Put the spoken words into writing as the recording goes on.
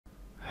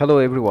Hello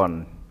everyone,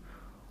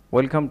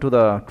 welcome to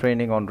the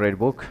training on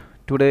Redbook.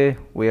 Today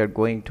we are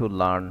going to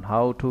learn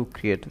how to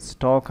create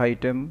stock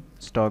item,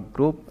 stock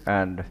group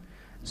and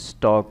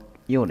stock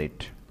unit.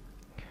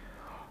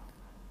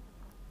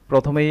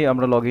 প্রথমেই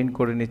আমরা login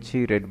করে নিচ্ছি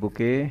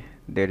রেডবুকে.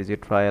 There is a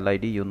trial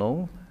ID, you know,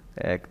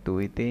 1 2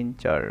 3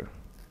 4.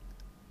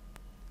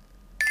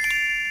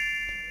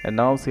 And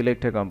now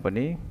select a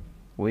company.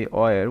 We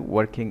are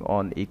working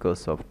on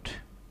Ecosoft.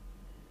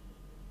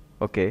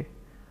 Okay.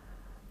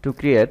 To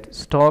create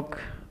stock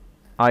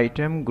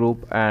item group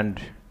and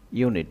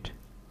unit,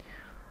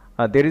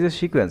 there is a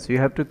sequence. You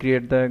have to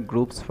create the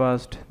groups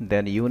first,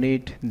 then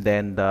unit,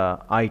 then the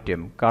item.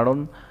 কারণ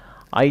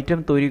item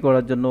তৈরি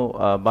করার জন্য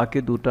বাকি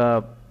দুটো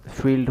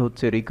field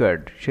হচ্ছে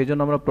required,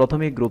 সেজন্য আমরা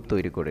প্রথমেই গ্রুপ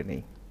তৈরি করে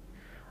নিই.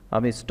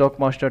 আমি স্টক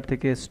মাস্টার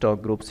থেকে স্টক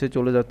গ্রুপসে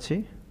চলে যাচ্ছি.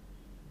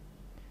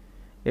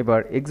 এবার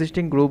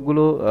এক্সিস্টিং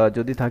গ্রুপগুলো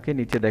যদি থাকে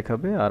নিচে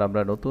দেখাবে, আর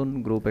আমরা নতুন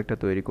গ্রুপ একটা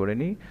তৈরি করে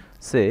নিই.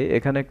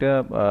 এখানে একটা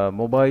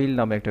মোবাইল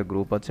নামে একটা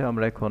গ্রুপ আছে.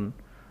 আমরা এখন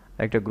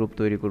একটা গ্রুপ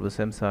তৈরি করব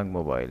স্যামসাং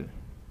মোবাইল,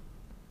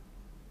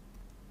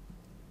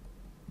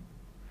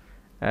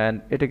 অ্যান্ড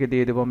এটাকে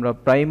দিয়ে দেবো আমরা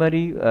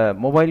প্রাইমারি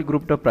মোবাইল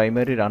গ্রুপটা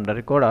প্রাইমারির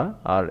আন্ডারে করা,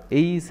 আর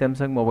এই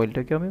স্যামসাং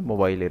মোবাইলটাকে আমি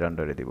মোবাইলের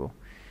আন্ডারে দেব.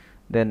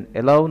 দেন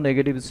অ্যালাউ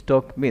নেগেটিভ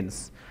স্টক মিনস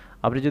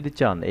আপনি যদি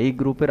চান এই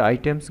গ্রুপের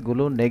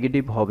আইটেমসগুলো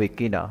নেগেটিভ হবে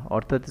কিনা,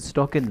 অর্থাৎ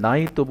স্টকে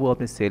নাই তবু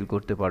আপনি সেল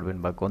করতে পারবেন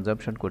বা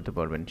কনজাম্পশন করতে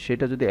পারবেন,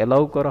 সেটা যদি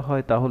অ্যালাউ করা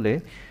হয় তাহলে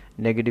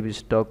নেগেটিভ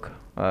স্টক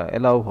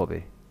অ্যালাউ হবে.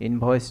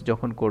 ইনভয়েস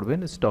যখন করবেন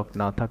স্টক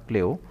না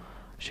থাকলেও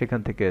সেখান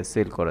থেকে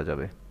সেল করা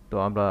যাবে. তো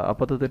আমরা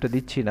আপাতত এটা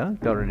দিচ্ছি না,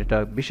 কারণ এটা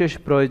বিশেষ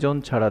প্রয়োজন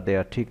ছাড়া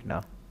দেয়া ঠিক না.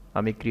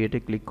 আমি ক্রিয়েটে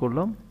ক্লিক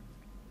করলাম.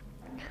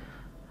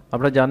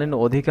 আপনারা জানেন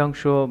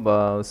অধিকাংশ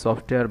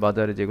সফটওয়্যার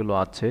বাজারে যেগুলো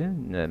আছে,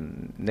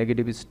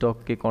 নেগেটিভ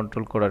স্টককে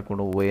কন্ট্রোল করার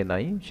কোনো ওয়ে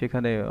নাই,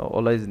 সেখানে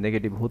অলওয়েজ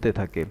নেগেটিভ হতে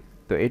থাকে.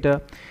 তো এটা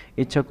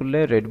ইচ্ছা করলে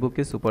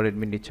রেডবুকে সুপার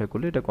অ্যাডমিন ইচ্ছা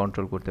করলে এটা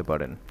কন্ট্রোল করতে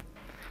পারেন.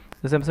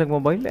 স্যামসাং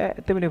মোবাইল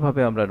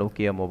তেমনিভাবে আমরা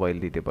নোকিয়া মোবাইল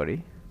দিতে পারি.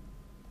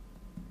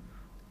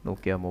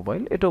 নোকিয়া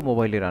মোবাইল, এটাও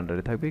মোবাইলের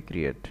আন্ডারে থাকবে.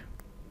 ক্রিয়েট,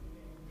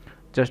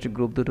 জাস্ট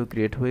গ্রুপ দুটো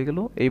ক্রিয়েট হয়ে গেল.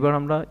 এইবার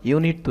আমরা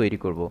ইউনিট তৈরি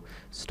করব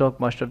স্টক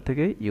মাস্টার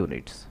থেকে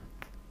ইউনিটস.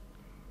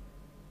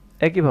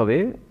 একইভাবে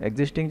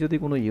এক্সিস্টিং যদি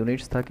কোনো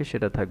ইউনিটস থাকে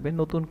সেটা থাকবে.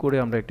 নতুন করে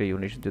আমরা একটা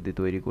ইউনিট যদি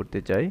তৈরি করতে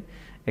চাই,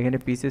 এখানে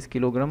পিসেস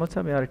কিলোগ্রাম আছে,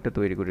 আমি আরেকটা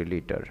তৈরি করি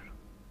লিটার,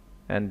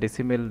 অ্যান্ড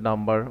ডেসিমেল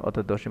নাম্বার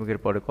অর্থাৎ দশমিকের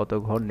পরে কত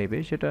ঘর নেবে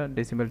সেটা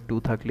ডেসিমেল 2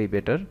 থাকলেই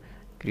বেটার.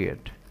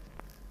 ক্রিয়েট,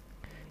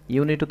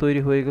 ইউনিটও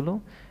তৈরি হয়ে গেল.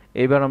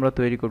 এবার আমরা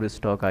তৈরি করব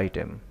স্টক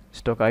আইটেম.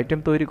 স্টক আইটেম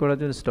তৈরি করার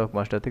জন্য স্টক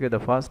মাস্টার থেকে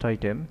the first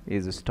item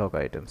is stock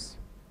items.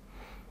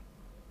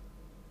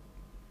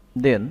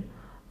 দেন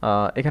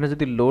এখানে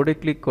যদি লোডে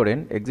ক্লিক করেন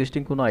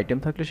এক্সিস্টিং কোনো আইটেম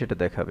থাকলে সেটা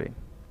দেখাবে.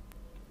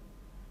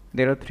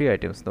 দের আর 3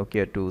 আইটেমস,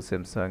 নোকিয়া 2,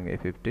 স্যামসাং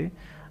A50,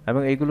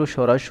 এবং এইগুলো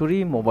সরাসরি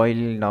মোবাইল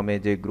নামে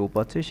যে গ্রুপ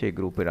আছে সেই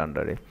গ্রুপের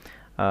আন্ডারে.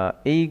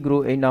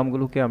 এই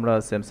নামগুলোকে আমরা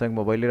স্যামসাং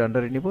মোবাইলের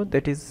আন্ডারে নিব.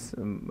 দ্যাট ইজ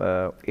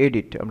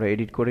এডিট, আমরা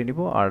এডিট করে নিব.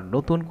 আর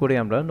নতুন করে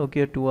আমরা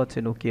নোকিয়া 2 আছে,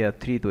 নোকিয়া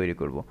 3 তৈরি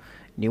করব.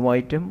 নিউ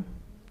আইটেম,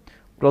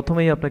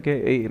 প্রথমেই আপনাকে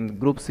এই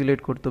গ্রুপ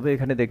সিলেক্ট করতে হবে.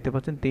 এখানে দেখতে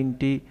পাচ্ছেন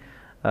 3টি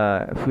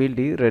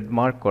ফিল্ডই রেড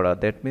মার্ক করা.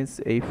 দ্যাট মিন্স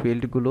এই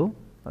ফিল্ডগুলো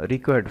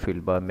রিকোয়ার্ড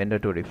ফিল্ড বা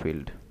ম্যান্ডেটরি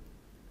ফিল্ড.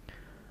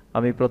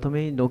 আমি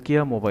প্রথমেই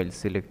নোকিয়া মোবাইল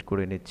সিলেক্ট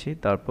করে নিচ্ছি,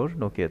 তারপর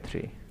নোকিয়া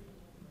 3.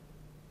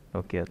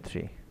 নোকিয়া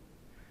 3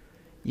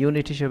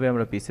 ইউনিট হিসেবে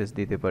আমরা পিসেস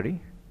দিতে পারি.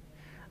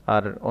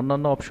 আর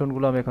অন্যান্য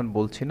অপশনগুলো আমি এখন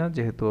বলছি না,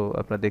 যেহেতু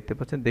আপনারা দেখতে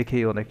পাচ্ছেন,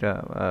 দেখেই অনেকটা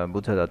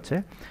বোঝা যাচ্ছে.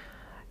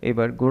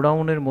 এবার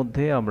গোডাউনের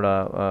মধ্যে আমরা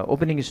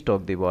ওপেনিং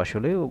স্টক দিব.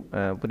 আসলে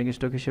ওপেনিং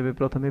স্টক হিসেবে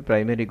প্রথমে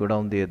প্রাইমারি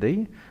গোডাউন দিয়ে দেই.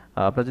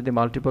 আপনার যদি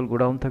মাল্টিপল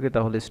গোডাউন থাকে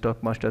তাহলে স্টক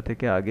মাস্টার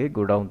থেকে আগে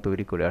গোডাউন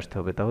তৈরি করে আসতে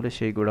হবে, তাহলে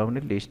সেই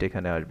গোডাউনের লিস্ট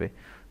এখানে আসবে.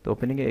 তো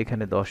ওপেনিংয়ে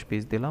এখানে 10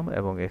 পিস দিলাম,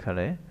 এবং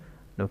এখানে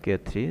নোকিয়া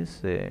 3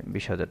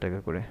 20,000 টাকা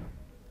করে.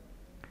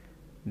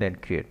 দেন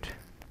ক্রিয়েট.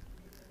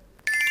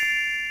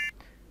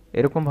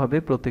 এরকমভাবে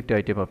প্রত্যেকটা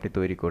আইটেম আপনি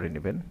তৈরি করে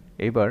নেবেন.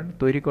 এবার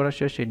তৈরি করার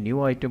শেষে নিউ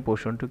আইটেম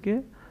পোর্শনটুকে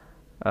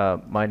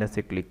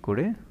মাইনাসে ক্লিক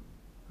করে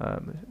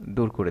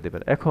দূর করে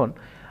দেবেন. এখন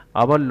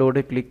আবার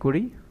লোডে ক্লিক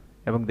করি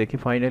এবং দেখি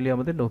ফাইনালি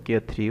আমাদের নোকিয়া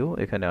 3ও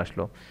এখানে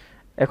আসলো.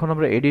 এখন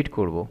আমরা এডিট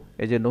করব.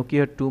 এই যে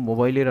নোকিয়া 2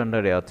 মোবাইলের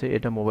আন্ডারে আছে,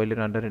 এটা মোবাইলের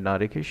আন্ডারে না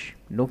রেখে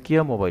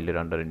নোকিয়া মোবাইলের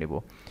আন্ডারে নেব.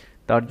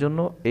 তার জন্য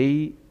এই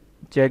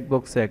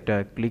চেকবক্সে একটা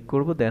ক্লিক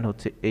করব, দেন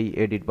হচ্ছে এই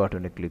এডিট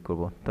বাটনে ক্লিক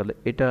করব. তাহলে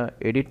এটা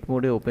এডিট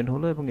মোডে ওপেন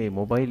হলো, এবং এই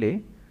মোবাইলে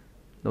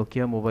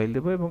নোকিয়া মোবাইল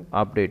দেবো এবং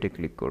আপডেটে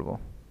ক্লিক করব.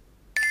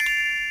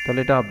 তাহলে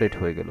এটা আপডেট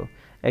হয়ে গেল.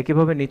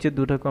 একইভাবে নিচের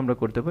দুটাকে আমরা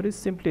করতে পারি.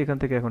 সিম্পলি এখান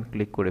থেকে এখন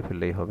ক্লিক করে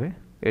ফেললেই হবে.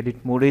 এডিট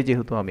মোডেই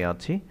যেহেতু আমি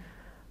আছি,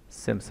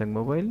 স্যামসাং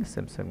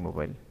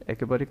মোবাইল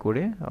একেবারে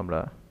করে আমরা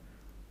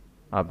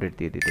আপডেট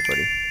দিয়ে দিতে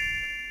পারি.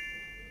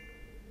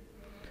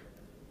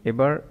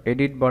 এবার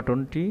এডিট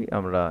বাটনটি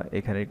আমরা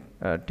এখানে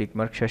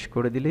টিকমার্ক শেষ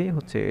করে দিলেই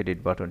হচ্ছে এডিট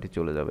বাটনটি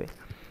চলে যাবে.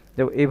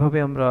 এইভাবে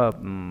আমরা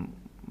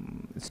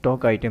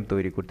স্টক আইটেম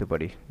তৈরি করতে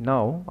পারি.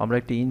 নাও আমরা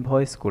একটি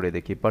ইনভয়েস করে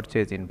দেখি.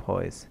 পারচেজ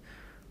ইনভয়েস,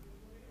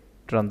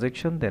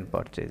 ট্রানজ্যাকশন, দেন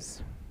পারচেজ.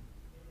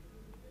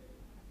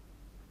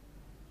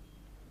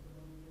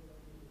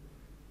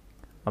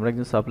 আমরা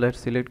একজন সাপ্লায়ার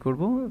সিলেক্ট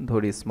করব,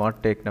 ধরি স্মার্ট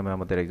টেক নামে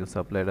আমাদের একজন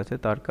সাপ্লায়ার আছে,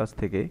 তার কাছ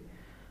থেকে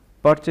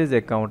পারচেজ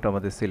অ্যাকাউন্ট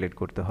আমাদের সিলেক্ট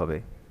করতে হবে।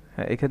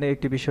 হ্যাঁ, এখানে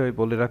একটি বিষয়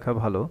বলে রাখা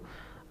ভালো,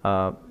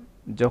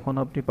 যখন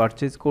আপনি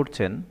পারচেজ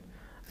করছেন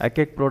এক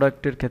এক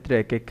প্রোডাক্টের ক্ষেত্রে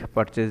এক এক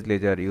পারচেজ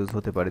লেজার ইউজ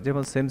হতে পারে।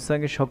 যেমন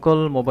স্যামসাংয়ের সকল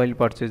মোবাইল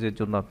পারচেজের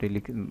জন্য আপনি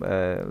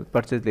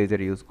পারচেজ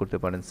লেজার ইউজ করতে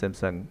পারেন,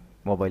 স্যামসাং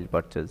মোবাইল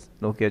পারচেজ,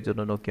 নোকিয়ার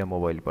জন্য নোকিয়া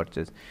মোবাইল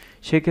পারচেজ।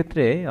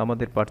 সেক্ষেত্রে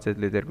আমাদের পারচেজ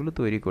লেজারগুলো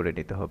তৈরি করে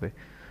নিতে হবে,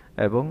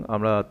 এবং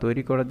আমরা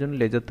তৈরি করার জন্য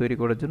লেজার তৈরি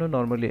করার জন্য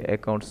নর্মালি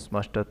অ্যাকাউন্টস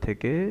মাস্টার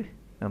থেকে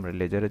আমরা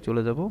লেজারে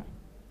চলে যাব,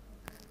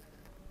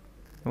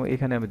 এবং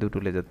এখানে আমি দুটো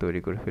লেজার তৈরি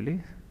করে ফেলি।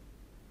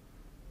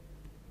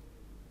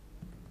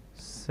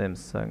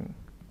 স্যামসাং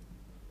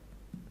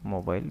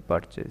মোবাইল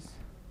পারচেজ,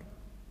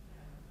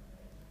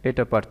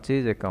 এটা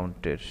পারচেজ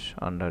অ্যাকাউন্টের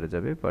আন্ডারে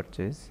যাবে,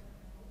 purchase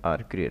R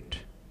create.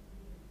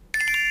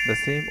 The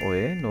same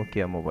way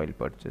Nokia mobile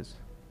purchase,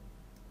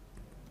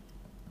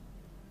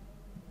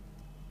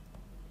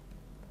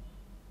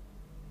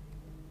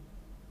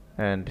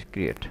 and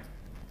create.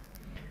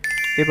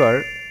 এবার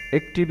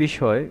একটি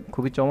বিষয়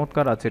খুবই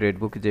চমৎকার আছে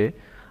রেডবুক, যে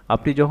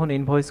আপনি যখন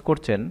ইনভয়েস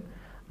করছেন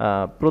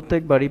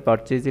প্রত্যেকবারই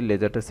পারচেজের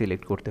লেজারটা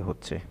সিলেক্ট করতে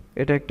হচ্ছে।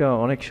 এটা একটা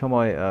অনেক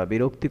সময়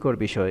বিরক্তিকর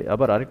বিষয়।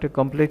 আবার আরেকটা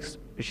কমপ্লেক্স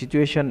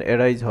সিচুয়েশন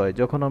এরাইজ হয়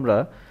যখন আমরা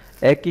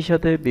একই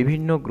সাথে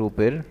বিভিন্ন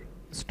গ্রুপের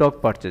স্টক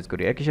পারচেজ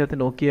করি। একই সাথে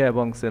নোকিয়া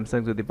এবং স্যামসাং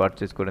যদি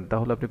পারচেজ করেন,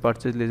 তাহলে আপনি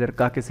পারচেজ লেজার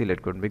কাকে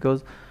সিলেক্ট করুন? বিকজ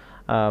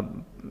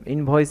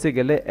ইনভয়েসে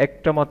গেলে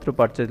একটা মাত্র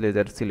পারচেজ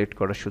লেজার সিলেক্ট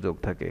করার সুযোগ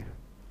থাকে,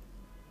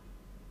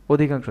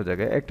 অধিকাংশ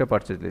জায়গায় একটা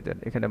পারচেজ লেজার,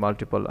 এখানে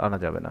মাল্টিপল আনা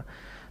যাবে না।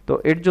 তো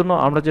এর জন্য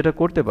আমরা যেটা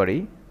করতে পারি,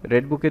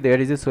 রেডবুকে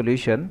দেয়ার ইজ এ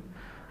সলিউশন,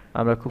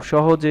 আমরা খুব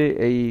সহজে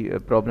এই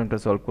প্রবলেমটা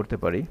সলভ করতে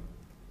পারি।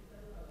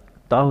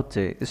 তা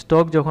হচ্ছে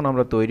স্টক যখন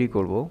আমরা তৈরি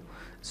করব,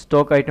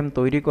 স্টক আইটেম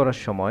তৈরি করার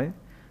সময়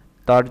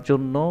তার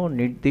জন্য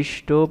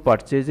নির্দিষ্ট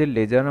পারচেজের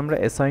লেজার আমরা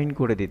অ্যাসাইন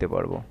করে দিতে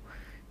পারবো।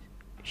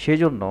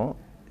 সেজন্য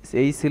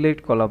এই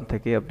সিলেক্ট কলাম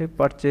থেকে আপনি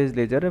পারচেজ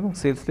লেজার এবং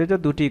সেলস লেজার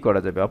দুটিই করা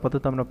যাবে।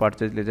 আপাতত আমরা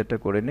পারচেজ লেজারটা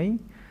করে নেই,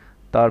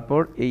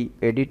 তারপর এই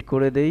এডিট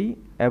করে দেই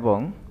এবং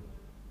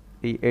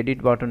এই এডিট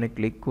বাটনে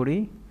ক্লিক করি।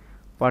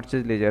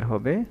 পারচেজ লেজার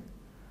হবে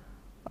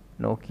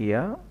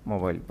Nokia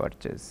mobile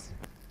purchase,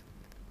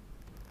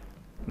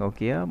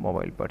 Nokia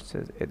mobile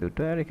purchase এ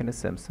দুটো, আর এখানে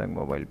স্যামসাং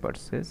মোবাইল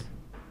পারচেজ,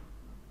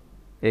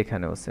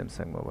 এখানেও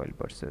স্যামসাং মোবাইল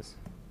পারচেজ,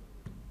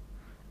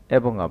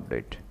 এবং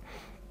আপডেট।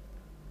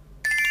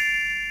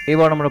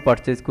 এবার আমরা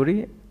পারচেজ করি,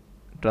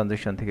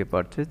 ট্রানজ্যাকশন থেকে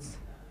পারচেজ,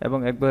 এবং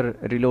একবার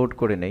রিলোড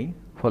করে নেই,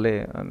 ফলে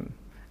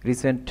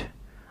রিসেন্ট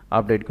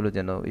আপডেটগুলো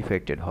যেন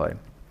ইফেক্টেড হয়।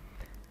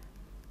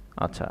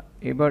 আচ্ছা,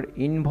 এবার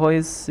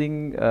ইনভয়েসিং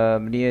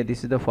নিয়ে this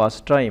is the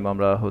first time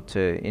আমরা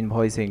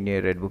ইনভয়েসিং নিয়ে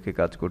রেডবুকে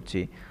কাজ করছি।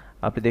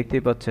 আপনি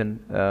দেখতেই পাচ্ছেন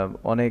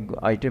অনেক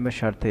আইটেমের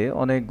সাথে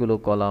অনেকগুলো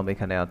কলাম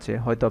এখানে আছে,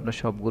 হয়তো আপনার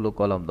সবগুলো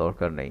কলাম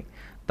দরকার নেই।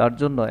 তার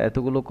জন্য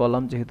এতগুলো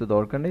কলাম যেহেতু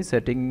দরকার নেই,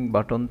 সেটিং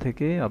বাটন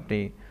থেকে আপনি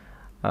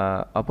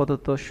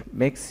আপাতত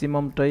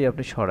ম্যাক্সিমামটাই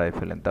আপনি সরায়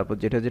ফেলেন, তারপর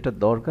যেটা যেটা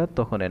দরকার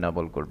তখন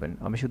এনাবল করবেন।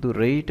 আমি শুধু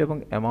রেট এবং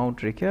অ্যামাউন্ট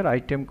রেখে, আর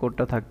আইটেম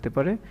কোডটা থাকতে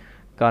পারে,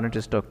 কারেন্ট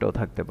স্টকটাও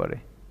থাকতে পারে।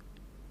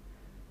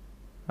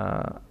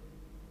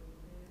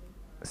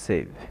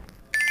 Save.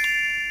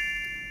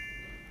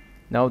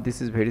 Now this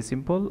is very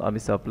simple. আমি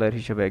সাপ্লায়ার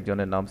হিসেবে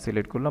একজনের নাম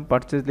সিলেক্ট করলাম,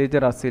 পারচেজ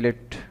লেজার আর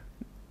সিলেক্ট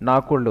না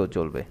করলেও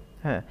চলবে।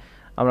 হ্যাঁ,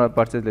 আমরা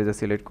পারচেজ লেজার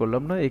সিলেক্ট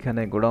করলাম না,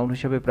 এখানে গোডাউন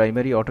হিসেবে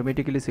প্রাইমারি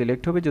অটোমেটিক্যালি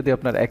সিলেক্ট হবে যদি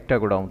আপনার একটা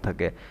গোডাউন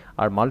থাকে,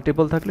 আর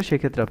মাল্টিপল থাকলে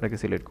সেক্ষেত্রে আপনাকে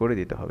সিলেক্ট করে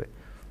দিতে হবে।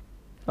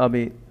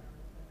 আমি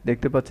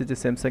দেখতে পাচ্ছি যে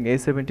স্যামসাং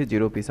A70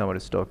 0 পিস আমার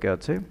স্টকে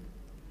আছে,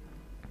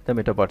 তো আমি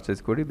এটা পারচেজ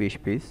করি 20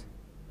 পিস,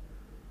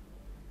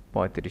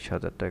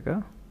 35,000 টাকা।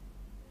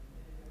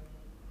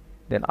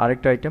 দেন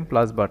আরেকটা আইটেম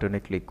প্লাস বাটনে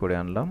ক্লিক করে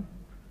আনলাম,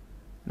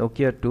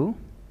 নোকিয়া 2,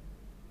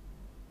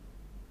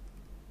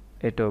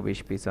 এটাও 20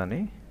 পিস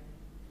আনি,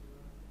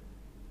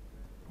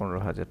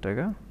 15,000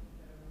 টাকা।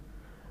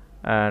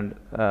 অ্যান্ড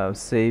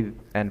সেভ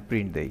অ্যান্ড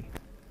প্রিন্ট দেই,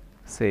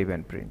 সেভ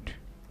অ্যান্ড প্রিন্ট।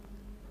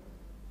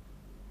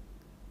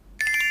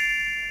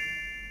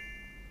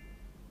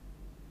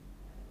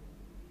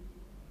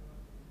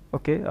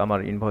 ওকে, আমার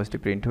ইনভয়েসটি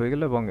প্রিন্ট হয়ে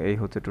গেল, এবং এই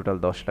হচ্ছে টোটাল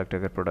 10 লাখ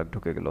টাকার প্রোডাক্ট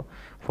ঢুকে গেল।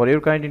 ফর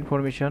ইউর কাইন্ড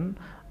ইনফরমেশন,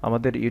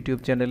 আমাদের ইউটিউব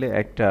চ্যানেলে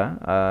একটা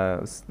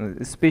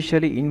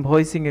স্পেশালি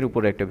ইনভয়েসিংয়ের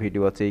উপরে একটা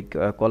ভিডিও আছে, এই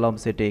কলাম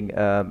সেটিং,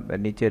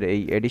 নিচের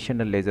এই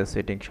এডিশনাল লেজার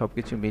সেটিং সব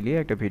কিছু মিলিয়ে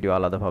একটা ভিডিও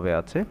আলাদাভাবে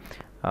আছে,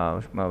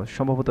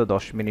 সম্ভবত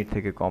 10 মিনিট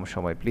থেকে কম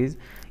সময়। প্লিজ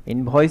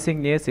ইনভয়েসিং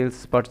নিয়ে, সেলস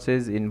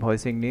পারচেজ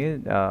ইনভয়েসিং নিয়ে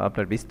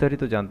আপনার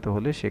বিস্তারিত জানতে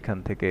হলে সেখান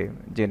থেকে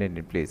জেনে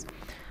নিন প্লিজ।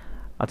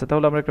 আচ্ছা,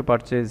 তাহলে আমরা একটা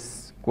পারচেজ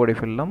করে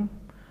ফেললাম,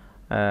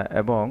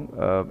 এবং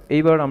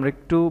এইবার আমরা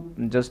একটু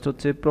just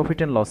profit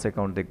and loss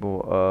account দেখব।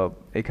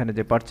 এখানে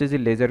যে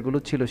পারচেজের লেজারগুলো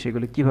ছিল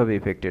সেগুলো কিভাবে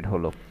ইফেক্টেড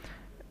হলো।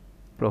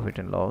 প্রফিট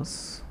অ্যান্ড লস,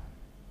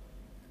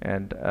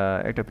 অ্যান্ড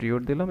একটা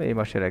পিরিয়ড দিলাম এই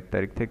মাসের 1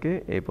 তারিখ থেকে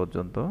এই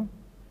পর্যন্ত।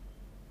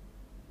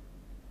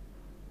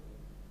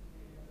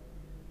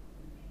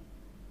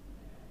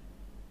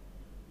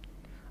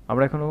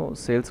 আমরা এখনো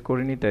সেলস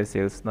করিনি, তাই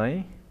সেলস নাই।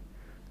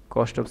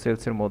 কস্ট অফ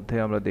সেলসের মধ্যে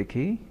আমরা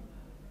দেখি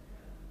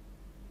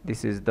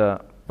this is the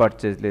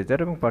purchase laser,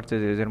 এবং পারচেজ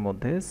লেজারের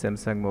মধ্যে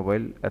স্যামসাং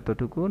মোবাইল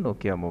এতটুকু,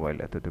 নোকিয়া মোবাইল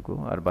এতটুকু,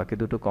 আর বাকি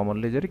দুটো কমন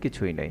লেজারে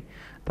কিছুই নাই।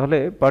 তাহলে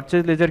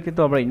পারচেজ লেজার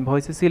কিন্তু আমরা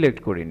ইনভয়েসে সিলেক্ট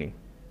করিনি,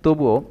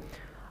 তবুও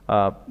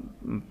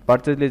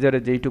পারচেজ লেজারে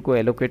যেইটুকু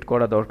অ্যালোকেট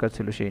করা দরকার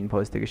ছিল সেই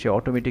ইনভয়েস থেকে সে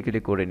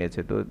অটোমেটিক্যালি করে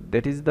নিয়েছে। তো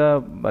দ্যাট ইজ দ্য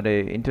মানে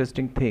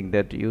interesting thing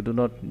that you do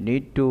not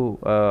need to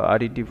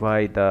identify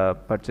the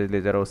purchase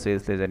laser or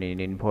sales ledger in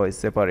invoice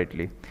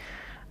separately.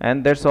 And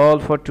that's all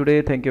for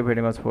today. Thank you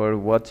very much for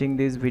watching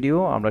this video.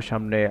 আমরা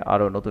সামনে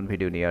আরো নতুন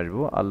video নিয়ে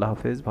আসবো। আল্লাহ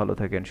হাফেজ, ভালো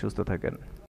থাকেন, সুস্থ থাকেন।